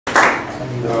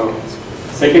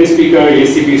Second speaker,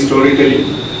 ACP Storytelling,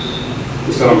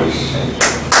 Mr. Ramesh.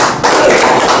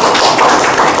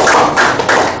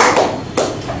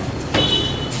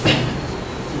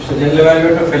 Mr. General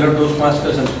Evaluator, fellow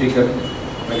Toastmasters and speaker,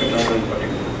 Venkatramanan in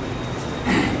particular.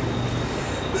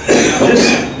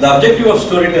 The objective of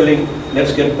storytelling,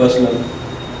 let's get personal.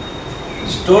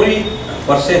 Story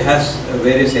per se has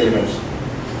various elements,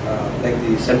 like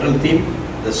the central theme,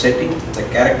 the setting, the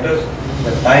characters,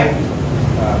 the time,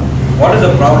 what is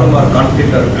the problem or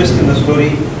conflict or twist in the story,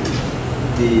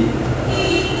 the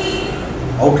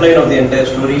outline of the entire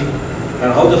story,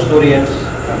 and how the story ends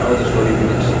and how the story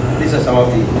begins. These are some of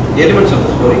the elements of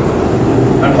the story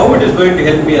and how it is going to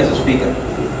help me as a speaker.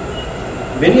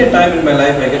 Many a time in my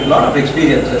life I get a lot of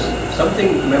experiences,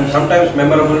 sometimes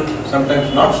memorable,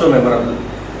 sometimes not so memorable,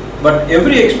 but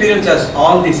every experience has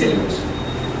all these elements.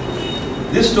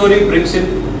 This story brings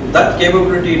in that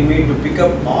capability in me to pick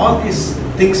up all these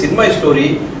things in my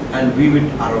story and weave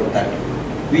it around that.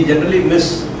 We generally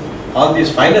miss all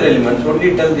these finer elements,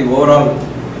 only tell the overall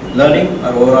learning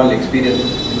or overall experience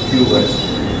in few words.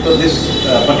 So this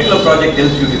particular project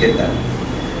helps you to get that.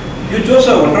 You chose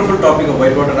a wonderful topic of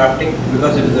whitewater rafting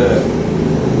because it is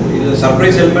a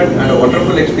surprise element and a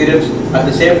wonderful experience. At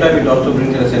the same time, it also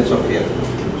brings in a sense of fear.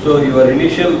 So your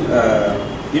initial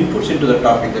inputs into the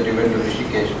topic that you went to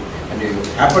Rishikesh and you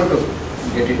happened to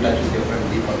get in touch with your friend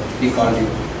Deepak, he called you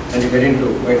and you get into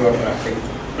whitewater rafting.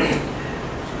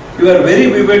 You are very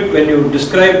vivid when you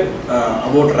describe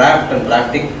about raft and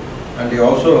rafting, and you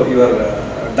also your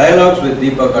dialogues with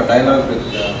Deepak or dialogues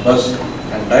with Buzz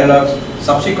and dialogues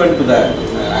subsequent to the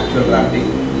actual rafting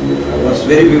was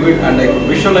very vivid, and I could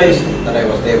visualize that I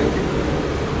was there with you.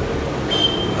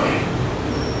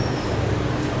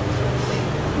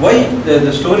 Why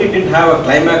the story didn't have a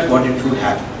climax what it should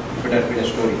have if it had been a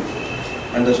story,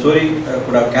 and the story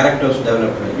could have characters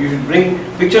developed well. You should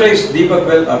picturize Deepak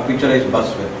well or picturize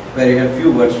Buzz well, where you have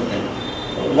few words with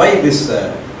them. Why these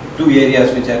two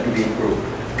areas which had to be improved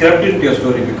crept into your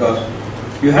story? Because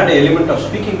you had an element of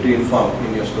speaking to inform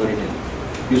in your storytelling.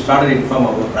 You started inform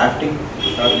about rafting,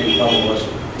 you started inform about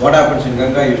what happens in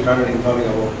Ganga, you started informing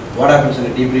about what happens in a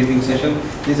debriefing session.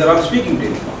 These are all speaking to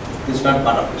inform. This is not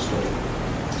part of the story.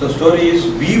 So story is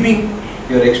weaving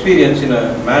your experience in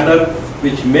a manner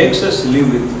which makes us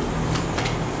live with.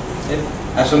 Okay?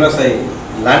 As soon as I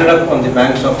landed up on the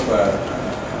banks of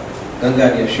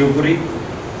Ganga near Shivpuri,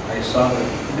 I saw the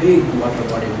big water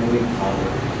body moving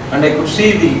forward and I could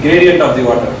see the gradient of the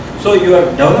water. So you are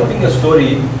developing a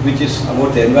story which is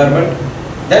about the environment.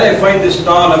 Then I find this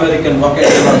tall American walking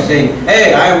around saying,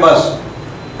 "Hey, I am Buzz,"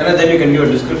 and then you can give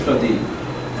a description of the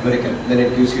American. Then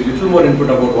it gives you a little more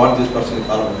input about what this person is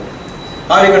all about.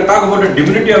 Or you can talk about a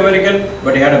diminutive American,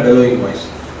 but he had a bellowing voice.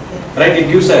 Right?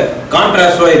 It gives a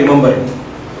contrast, so I remember it.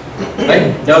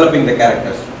 Right? Developing the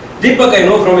characters. Deepak, I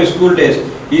know from his school days,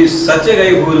 he is such a guy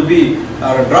who will be,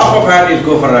 or a drop of hat is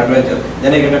go for an adventure.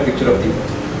 Then I get a picture of Deepak.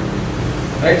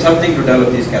 Right? Something to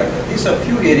develop these characters. These are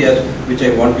few areas which I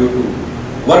want you to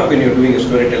work when you're doing a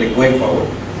storytelling going forward.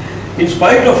 In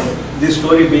spite of this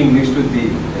story being mixed with the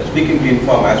speaking to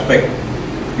inform aspect,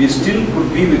 we still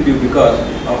could be with you because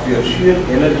of your sheer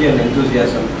energy and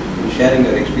enthusiasm in sharing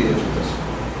your experience with us.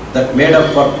 That made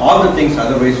up for all the things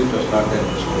otherwise it was not there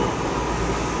in the story.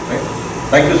 Right?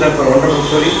 Thank you, sir, for a wonderful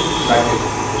story. Thank you.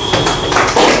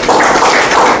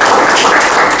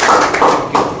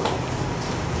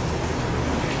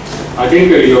 I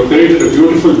think you have created a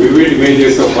beautiful, vivid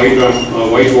images of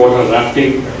whitewater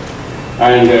rafting,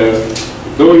 and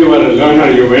though you were a learner,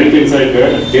 you went inside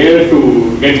there, dared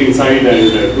to get inside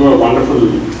and do a wonderful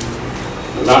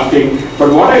rafting.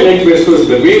 But what I liked best was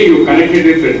the way you connected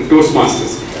it with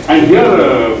Toastmasters. And here,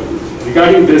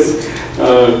 regarding this,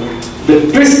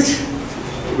 the twist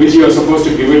which you are supposed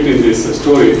to give it in this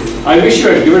story, I wish you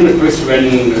had given a twist when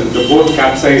the boat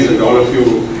capsized and all of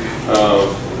you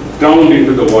drowned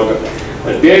into the water.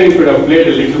 There you could have played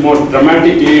a little more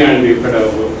dramatically and you could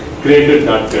have created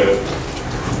that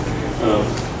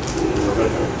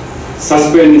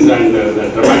suspense and the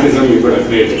dramatism you could have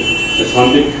created. That's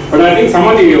one thing. But I think some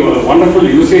of the wonderful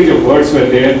usage of words were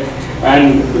there,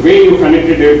 and the way you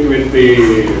connected it with the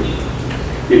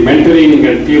mentoring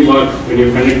and teamwork when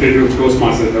you connected it with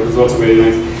Toastmasters, that was also very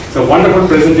nice. It's a wonderful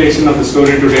presentation of the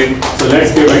story today. So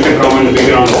let's give Venkatramanan a big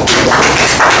round of applause.